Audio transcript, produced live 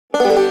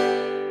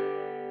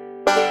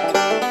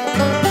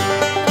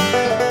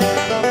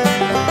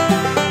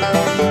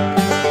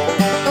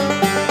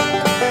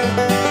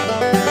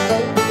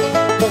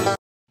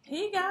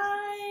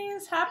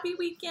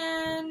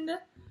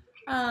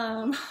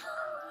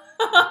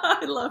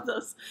I love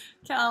those.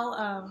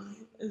 Cal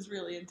is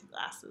really into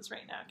glasses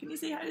right now. Can you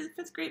say hi to the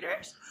fifth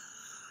graders?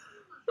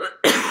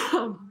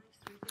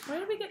 Why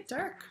did we get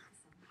dark?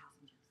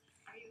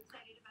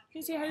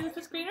 Can you say hi to the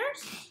fifth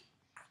graders?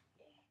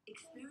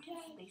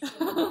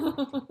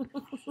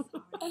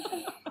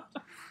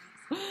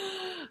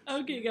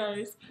 Okay,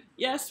 guys.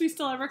 Yes, we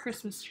still have our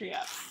Christmas tree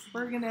up.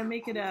 We're going to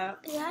make it a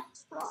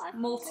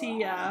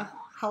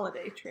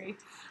multi-holiday tree.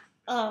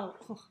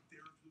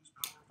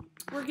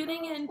 We're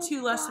getting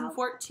into lesson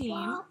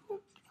 14.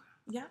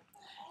 Yeah.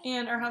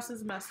 And our house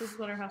is a mess. This is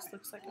what our house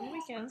looks like on the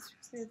weekends.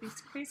 So we have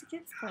these crazy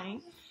kids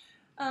playing.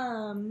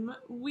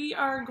 We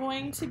are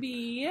going to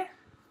be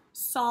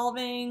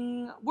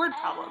solving word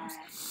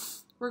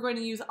problems. We're going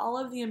to use all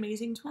of the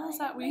amazing tools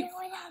that we've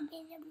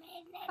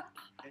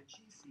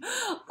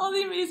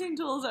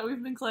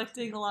been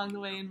collecting along the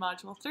way in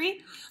Module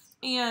 3.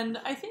 And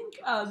I think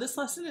this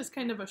lesson is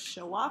kind of a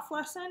show-off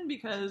lesson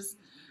because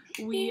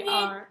we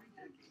are...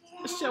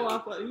 Show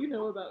off what you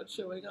know about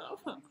showing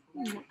off.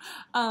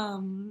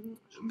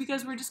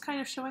 Because we're just kind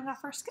of showing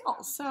off our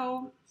skills.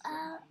 So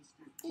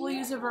we'll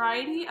use a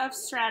variety of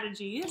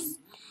strategies,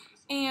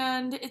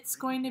 and it's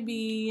going to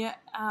be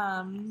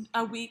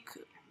a week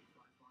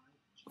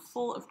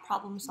full of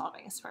problem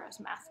solving as far as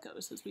math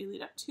goes as we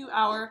lead up to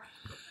our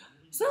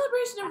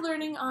celebration of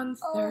learning on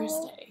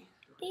Thursday.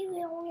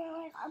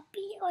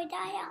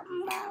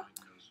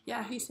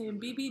 Yeah, he's saying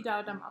Bibi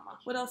Dada Mama.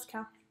 What else,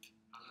 Cal?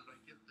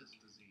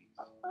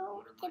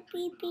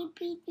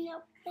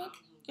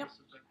 Yep.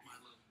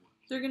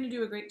 They're going to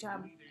do a great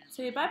job.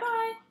 Say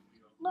bye-bye.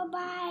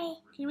 Bye-bye.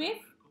 Can you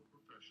wave?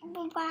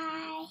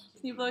 Bye-bye.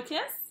 Can you blow a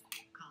kiss?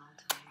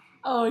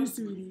 Oh,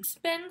 sweetie.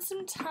 Spend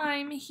some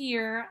time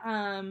here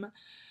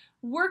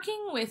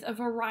working with a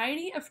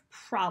variety of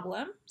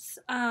problems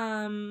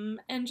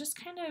and just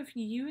kind of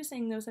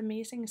using those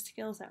amazing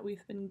skills that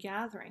we've been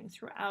gathering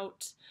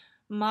throughout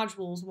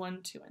modules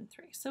 1, 2, and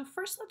 3. So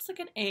first let's look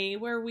at A,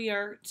 where we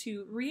are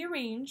to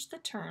rearrange the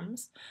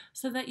terms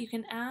so that you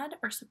can add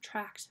or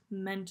subtract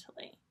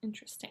mentally.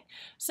 Interesting.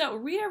 So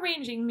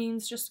rearranging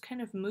means just kind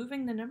of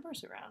moving the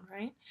numbers around,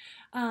 right?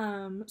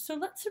 So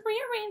let's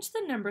rearrange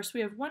the numbers.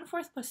 We have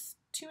 1/4 plus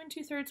 2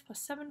 2/3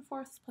 plus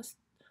 7/4 plus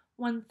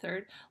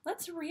 1/3.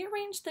 Let's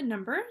rearrange the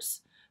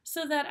numbers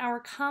so that our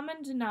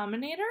common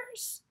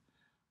denominators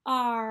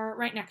are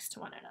right next to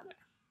one another.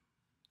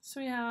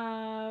 So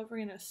we're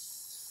going to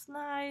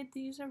slide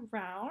these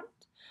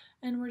around,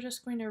 and we're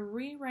just going to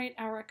rewrite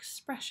our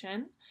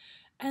expression,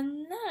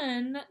 and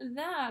then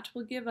that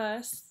will give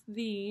us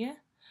the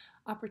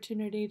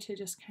opportunity to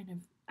just kind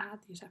of add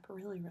these up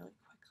really, really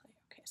quickly.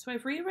 Okay, so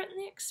I've rewritten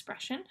the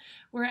expression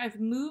where I've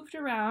moved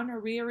around or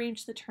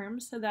rearranged the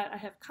terms so that I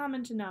have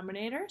common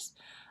denominators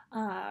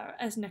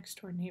as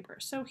next door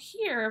neighbors. So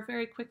here,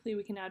 very quickly,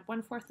 we can add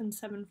 1/4 and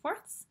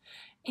 7/4,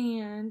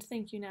 and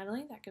thank you,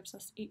 Natalie, that gives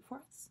us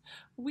 8/4.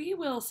 We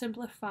will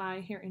simplify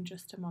here in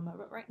just a moment,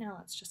 but right now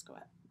let's just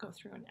go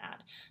through and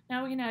add.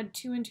 Now we can add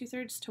 2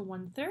 2/3 to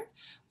 1/3.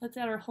 Let's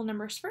add our whole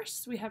numbers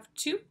first. We have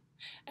 2,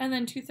 and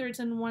then 2/3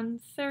 and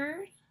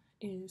 1/3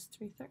 is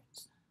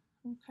 3/3.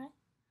 Okay.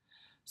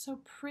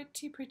 So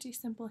pretty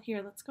simple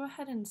here. Let's go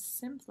ahead and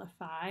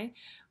simplify.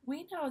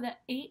 We know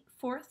that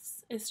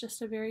 8/4 is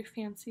just a very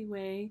fancy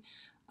way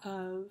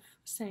of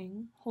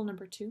saying whole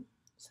number 2.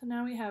 So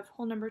now we have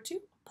whole number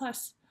 2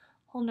 plus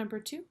whole number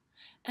 2.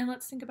 And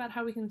let's think about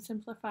how we can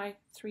simplify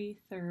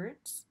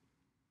 3/3.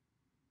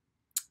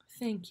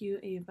 Thank you,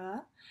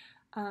 Ava.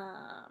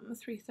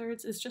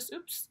 3/3 is just,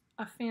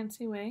 a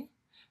fancy way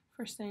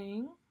for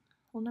saying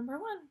whole number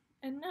 1.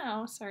 And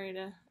now, sorry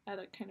to add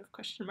a kind of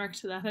question mark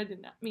to that, I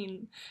did not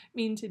mean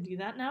to do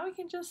that. Now we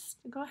can just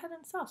go ahead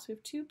and solve. So we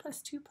have 2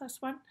 plus 2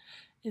 plus 1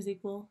 is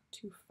equal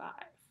to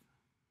 5.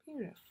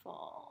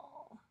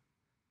 Beautiful.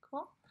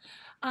 Cool.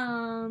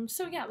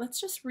 So yeah, let's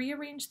just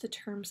rearrange the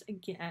terms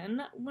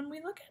again. When we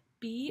look at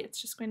B,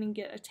 it's just going to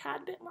get a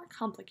tad bit more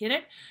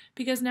complicated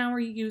because now we're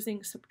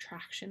using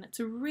subtraction. It's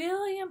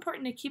really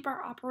important to keep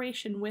our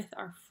operation with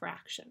our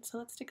fraction. So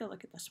let's take a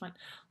look at this one.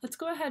 Let's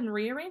go ahead and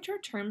rearrange our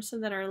terms so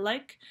that our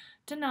like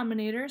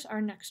denominators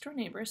are next door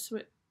neighbors.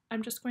 So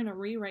I'm just going to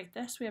rewrite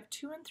this. We have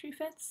 2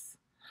 3/5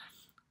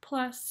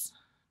 plus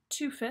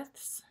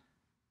 2/5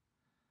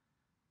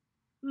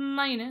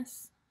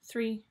 minus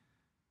 3/4.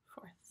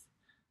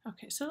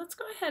 Okay, so let's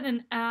go ahead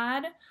and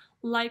add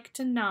like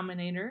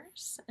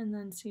denominators and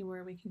then see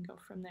where we can go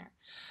from there.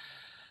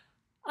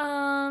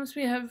 So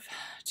we have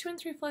 2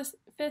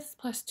 3/5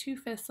 plus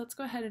 2/5. Let's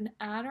go ahead and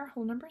add our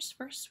whole numbers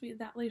first.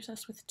 That leaves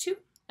us with 2,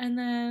 and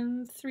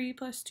then 3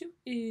 plus 2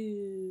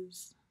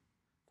 is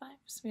 5.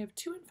 So we have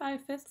 2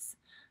 5/5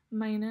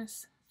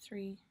 minus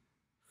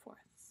 3/4.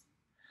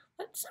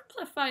 Let's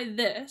simplify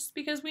this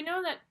because we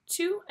know that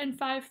 2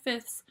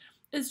 5/5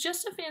 is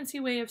just a fancy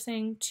way of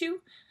saying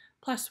 2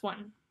 plus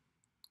 1.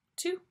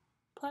 2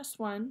 plus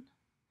 1,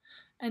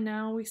 and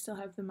now we still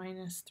have the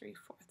minus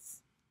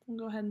 3/4. We'll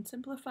go ahead and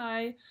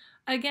simplify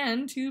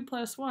again. 2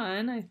 plus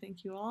 1, I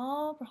think you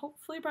all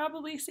hopefully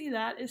probably see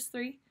that, is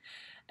 3.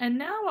 And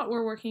now what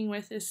we're working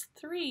with is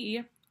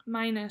 3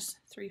 minus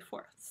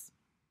 3/4.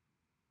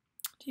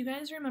 Do you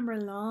guys remember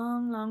a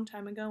long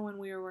time ago when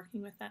we were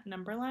working with that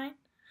number line?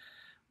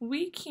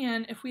 We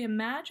can, if we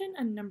imagine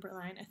a number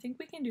line, I think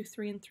we can do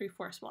 3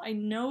 3/4. Well, I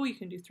know you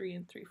can do 3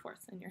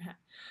 3/4 in your head.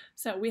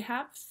 So we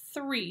have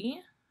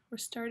 3. We're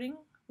starting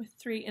with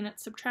 3 and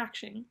it's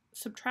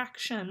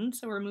subtraction,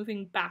 so we're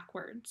moving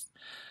backwards.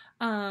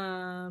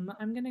 I'm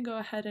going to go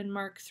ahead and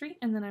mark 3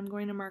 and then I'm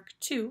going to mark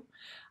 2.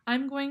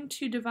 I'm going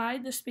to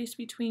divide the space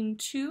between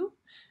 2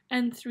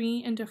 and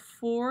 3 into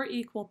 4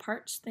 equal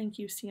parts. Thank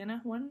you,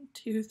 Sienna. 1,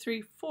 2,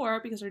 3, 4,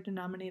 because our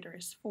denominator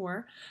is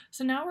 4.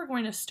 So now we're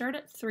going to start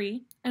at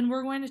 3 and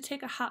we're going to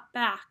take a hop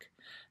back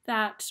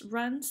that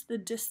runs the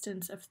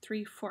distance of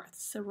 3/4.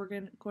 So we're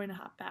going to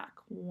hop back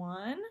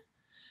 1,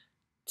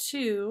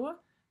 2,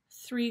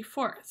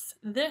 3/4.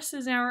 This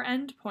is our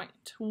end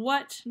point.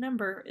 What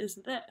number is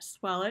this?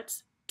 Well,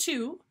 it's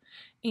 2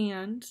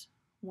 and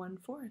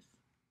 1/4.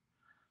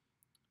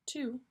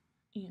 2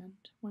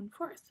 and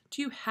 1/4.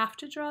 Do you have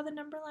to draw the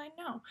number line?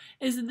 No.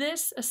 Is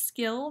this a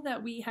skill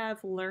that we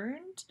have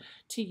learned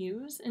to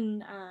use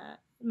in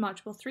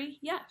Module 3?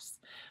 Yes.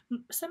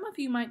 Some of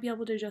you might be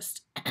able to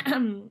just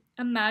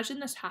imagine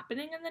this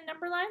happening in the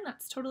number line.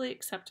 That's totally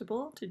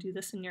acceptable to do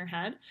this in your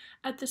head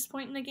at this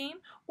point in the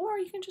game. Or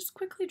you can just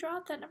quickly draw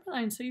out that number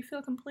line so you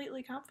feel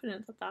completely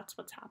confident that that's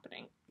what's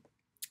happening.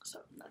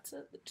 So that's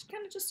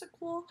kind of just a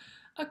cool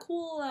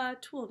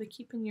tool to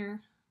keep in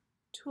your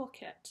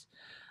toolkit.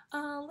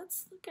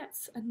 Let's look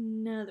at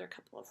another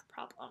couple of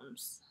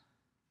problems.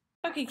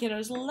 Okay,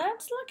 kiddos,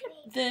 let's look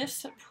at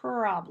this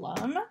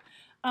problem.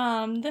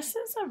 This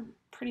is a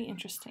pretty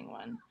interesting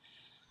one.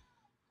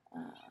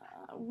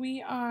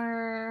 We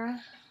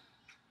are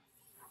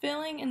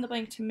filling in the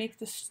blank to make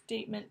the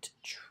statement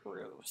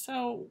true.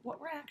 So what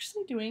we're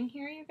actually doing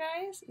here, you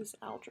guys, is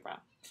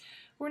algebra.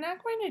 We're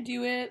not going to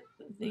do it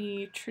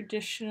the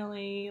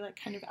traditionally, like,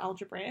 kind of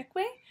algebraic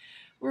way.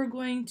 We're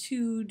going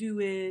to do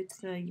it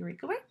the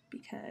Eureka way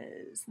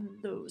because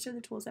those are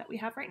the tools that we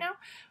have right now.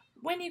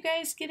 When you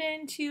guys get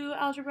into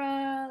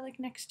algebra like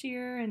next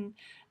year and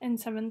in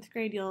 7th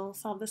grade, you'll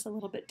solve this a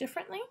little bit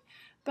differently.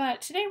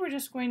 But today we're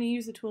just going to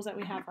use the tools that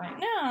we have right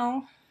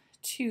now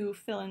to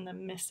fill in the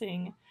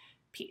missing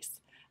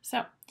piece.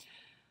 So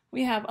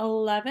we have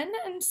 11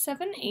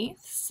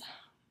 7/8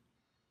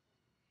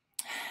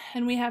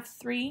 and we have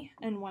 3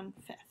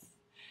 1/5.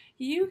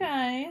 You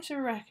guys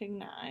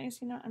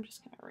recognize, I'm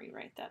just going to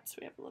rewrite that so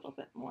we have a little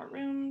bit more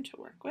room to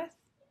work with.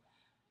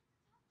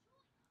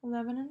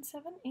 11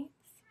 7/8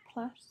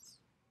 plus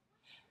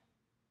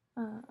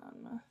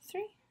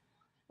 3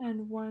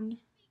 1/5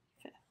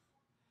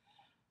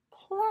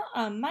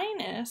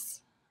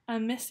 minus a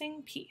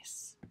missing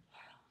piece.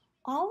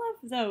 All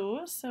of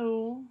those,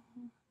 so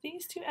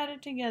these two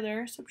added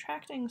together,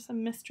 subtracting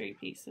some mystery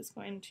piece is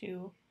going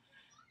to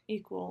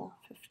equal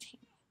 15.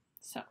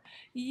 So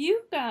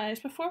you guys,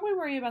 before we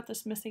worry about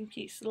this missing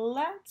piece,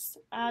 let's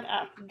add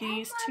up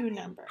these two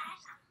numbers.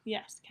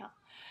 Yes, Cal.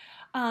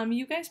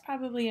 You guys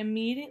probably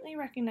immediately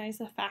recognize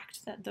the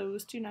fact that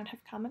those do not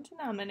have common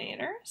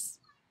denominators.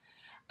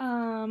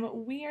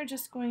 We are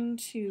just going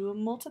to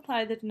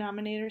multiply the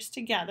denominators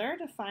together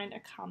to find a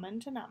common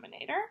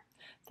denominator.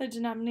 The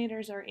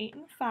denominators are 8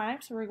 and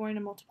 5, so we're going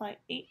to multiply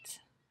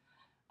 8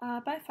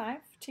 by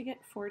 5 to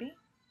get 40.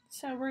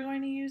 So we're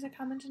going to use a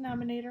common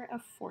denominator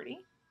of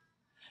 40.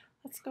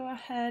 Let's go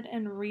ahead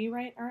and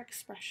rewrite our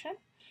expression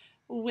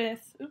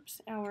with,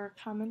 our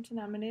common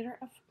denominator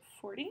of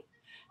 40.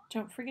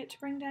 Don't forget to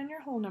bring down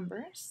your whole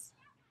numbers.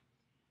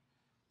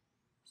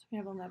 So we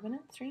have 11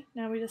 and 3.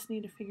 Now we just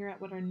need to figure out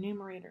what our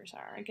numerators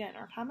are. Again,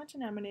 our common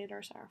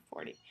denominators are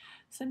 40.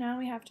 So now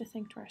we have to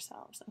think to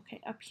ourselves, okay,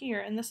 up here,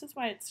 and this is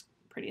why it's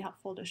pretty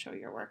helpful to show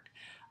your work.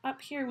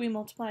 Up here we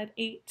multiplied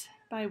 8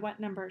 by what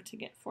number to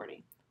get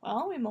 40?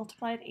 Well, we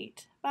multiplied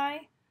 8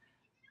 by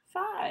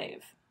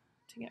 5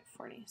 to get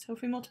 40. So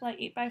if we multiply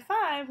 8 by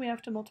 5, we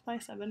have to multiply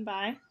 7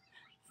 by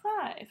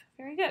 5.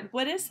 Very good.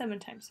 What is 7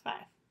 times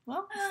 5?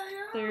 Well,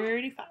 it's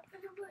 35.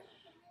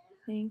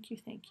 Thank you,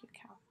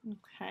 Cal.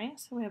 Okay,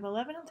 so we have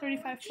 11 and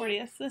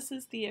 35/40. This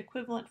is the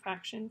equivalent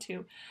fraction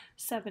to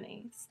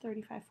 7/8,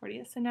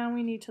 35/40. So now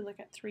we need to look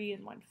at 3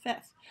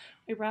 1/5.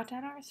 We brought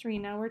down our 3.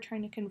 Now we're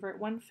trying to convert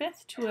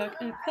 1/5 to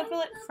an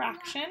equivalent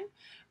fraction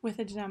with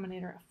a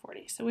denominator of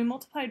 40. So we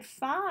multiplied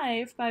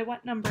 5 by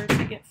what number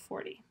to get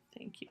 40?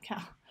 Thank you,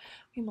 Cal.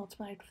 We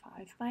multiplied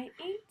 5 by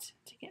 8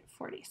 to get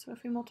 40. So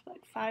if we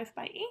multiplied 5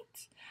 by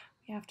 8,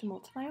 we have to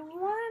multiply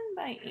 1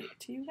 by 8.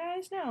 Do you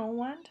guys know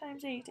 1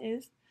 times 8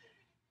 is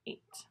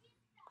 8?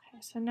 Okay,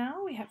 so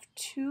now we have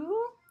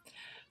two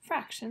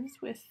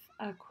fractions with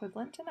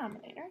equivalent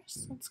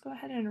denominators. Let's go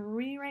ahead and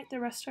rewrite the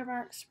rest of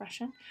our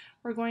expression.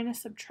 We're going to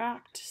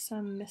subtract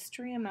some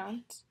mystery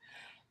amount,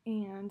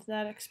 and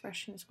that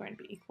expression is going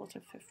to be equal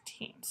to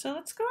 15. So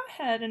let's go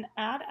ahead and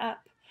add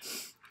up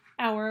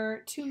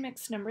our two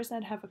mixed numbers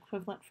that have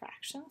equivalent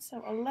fractions.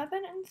 So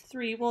 11 and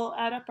 3, we'll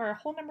add up our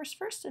whole numbers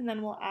first, and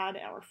then we'll add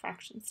our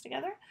fractions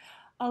together.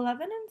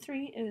 11 and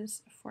 3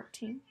 is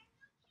 14.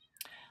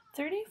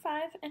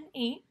 35 and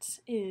 8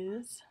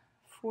 is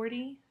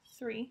 43.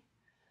 3.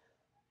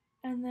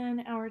 And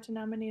then our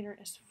denominator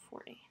is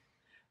 40.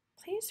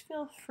 Please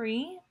feel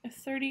free, if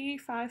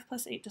 35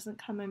 plus 8 doesn't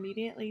come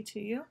immediately to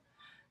you,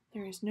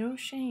 there is no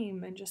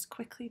shame in just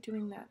quickly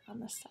doing that on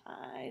the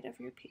side of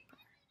your paper.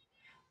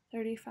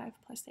 35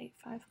 plus 8,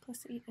 5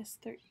 plus 8 is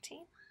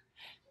 13.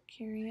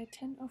 Carry a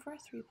 10 over,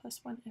 3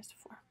 plus 1 is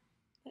 4.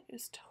 It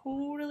is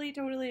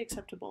totally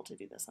acceptable to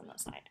do this on the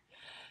side.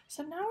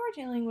 So now we're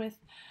dealing with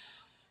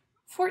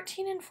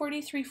 14 and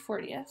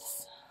 43/40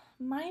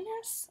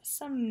 minus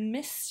some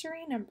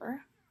mystery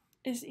number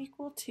is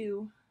equal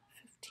to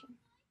 15.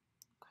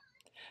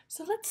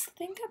 So let's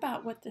think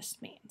about what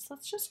this means.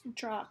 Let's just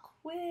draw a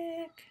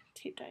quick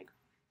tape diagram.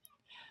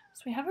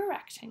 So we have a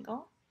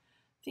rectangle.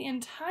 The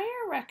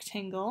entire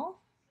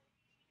rectangle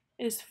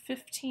is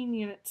 15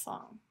 units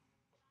long.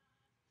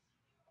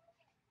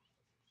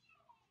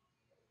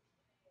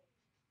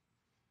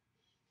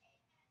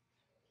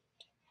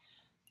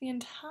 The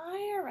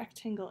entire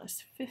rectangle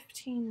is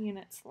 15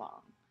 units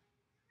long.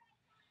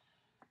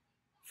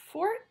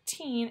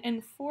 14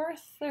 and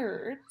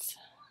 4/3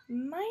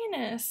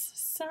 minus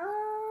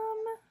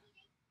some,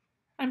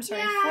 I'm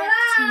sorry,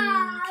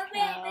 14,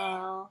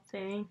 Cal,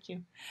 thank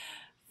you.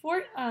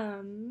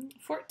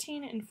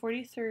 14 and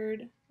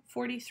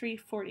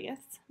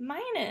 43/40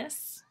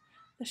 minus,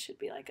 this should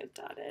be like a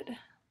dotted,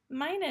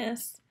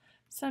 minus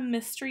some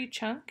mystery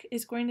chunk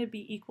is going to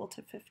be equal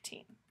to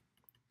 15.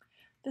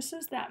 This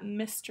is that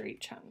mystery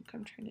chunk.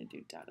 I'm trying to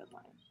do dotted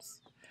lines.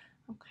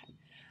 Okay.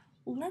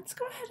 Let's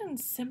go ahead and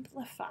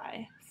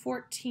simplify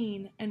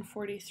 14 and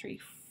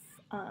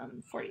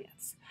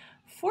 43/40.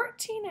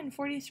 14 and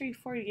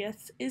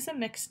 43/40 is a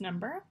mixed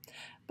number,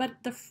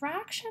 but the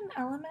fraction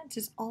element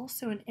is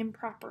also an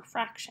improper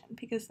fraction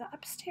because the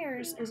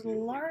upstairs is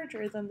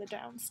larger than the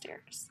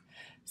downstairs.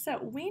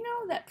 So we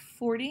know that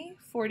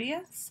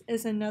 40/40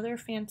 is another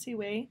fancy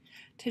way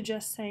to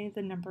just say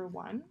the number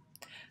 1.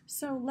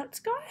 So let's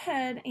go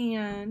ahead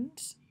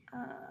and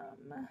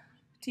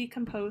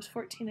decompose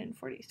 14 and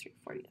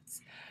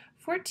 43/40.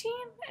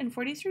 14 and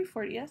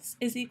 43/40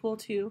 is equal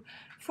to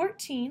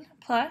 14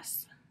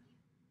 plus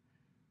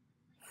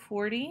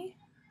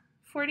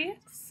 40/40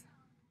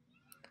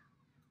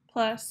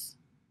 plus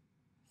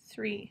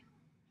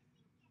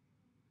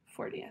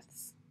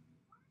 3/40.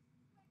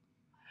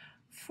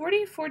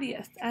 40/40,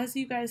 as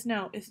you guys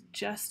know, is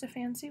just a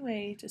fancy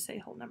way to say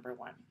whole number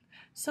 1.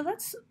 So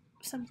let's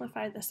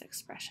simplify this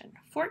expression.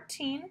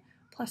 14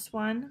 plus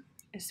 1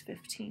 is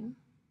 15.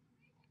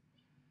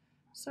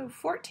 So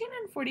 14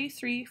 and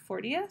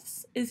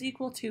 43/40 is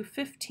equal to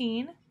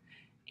 15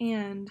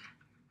 and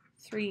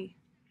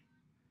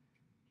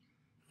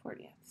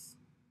 3/40.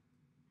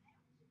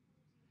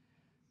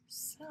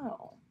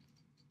 So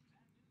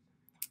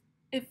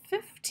if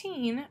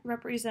 15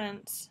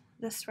 represents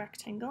this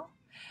rectangle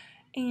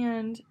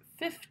and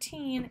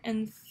 15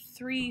 and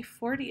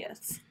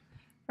 3/40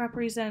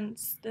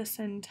 represents this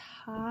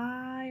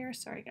entire,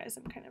 sorry guys,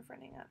 I'm kind of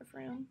running out of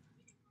room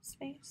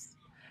space.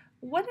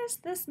 What is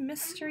this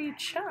mystery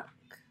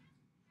chunk?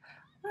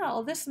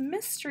 Well, this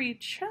mystery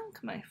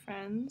chunk, my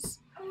friends,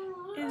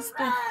 is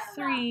the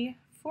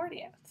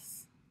 3/40,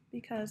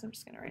 because I'm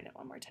just going to write it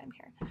one more time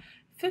here.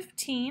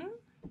 15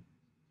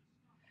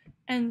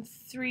 and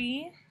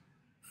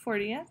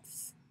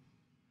 3/40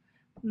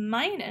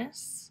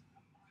 minus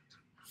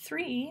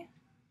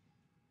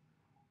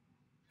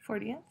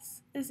 3/40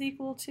 is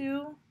equal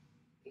to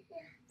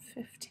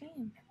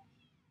 15.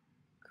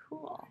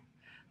 Cool.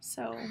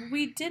 So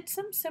we did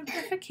some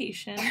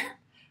simplification.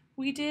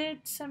 We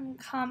did some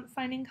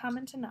finding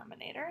common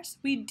denominators.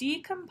 We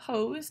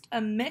decomposed a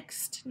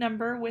mixed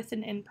number with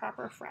an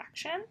improper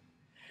fraction.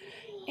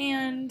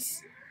 And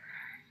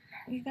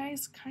you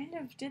guys kind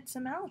of did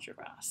some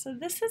algebra. So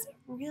this is a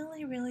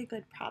really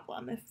good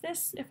problem.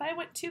 If I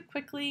went too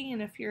quickly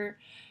and if your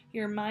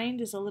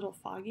mind is a little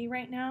foggy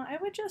right now, I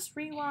would just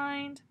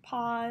rewind,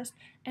 pause,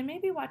 and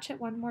maybe watch it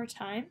one more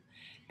time,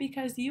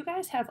 because you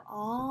guys have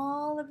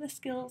all of the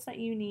skills that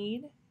you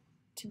need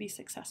to be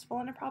successful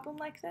in a problem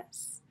like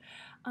this.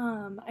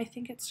 I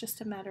think it's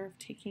just a matter of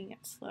taking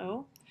it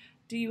slow.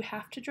 Do you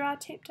have to draw a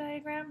tape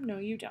diagram? No,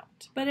 you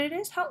don't. But it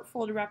is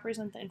helpful to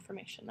represent the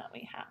information that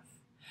we have.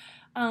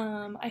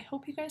 I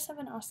hope you guys have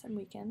an awesome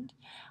weekend.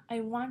 I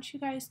want you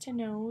guys to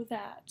know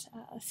that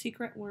a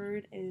secret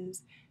word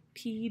is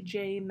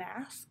PJ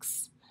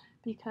Masks,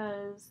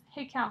 because,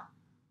 hey Cal,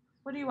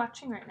 what are you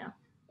watching right now?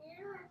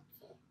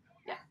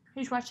 Yeah,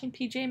 he's watching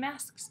PJ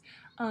Masks.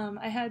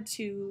 I had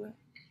to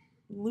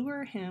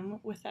lure him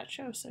with that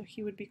show so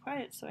he would be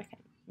quiet so I can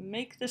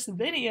make this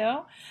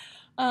video.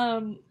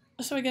 So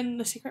again,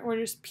 the secret word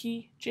is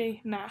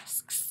PJ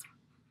Masks.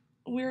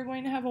 We're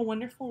going to have a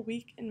wonderful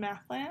week in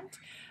Mathland.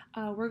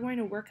 We're going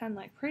to work on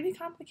like pretty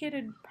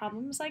complicated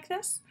problems like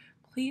this.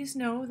 Please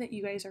know that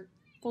you guys are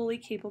fully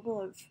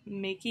capable of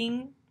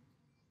making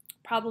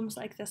problems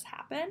like this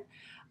happen.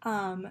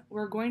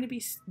 We're going to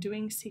be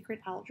doing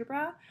secret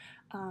algebra,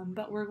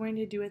 but we're going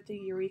to do it the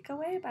Eureka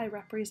way by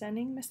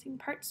representing missing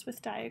parts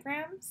with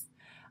diagrams.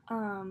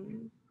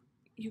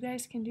 you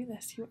guys can do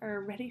this. You are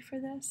ready for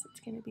this. It's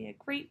going to be a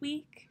great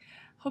week.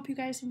 Hope you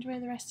guys enjoy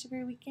the rest of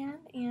your weekend,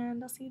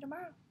 and I'll see you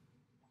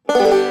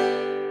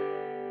tomorrow.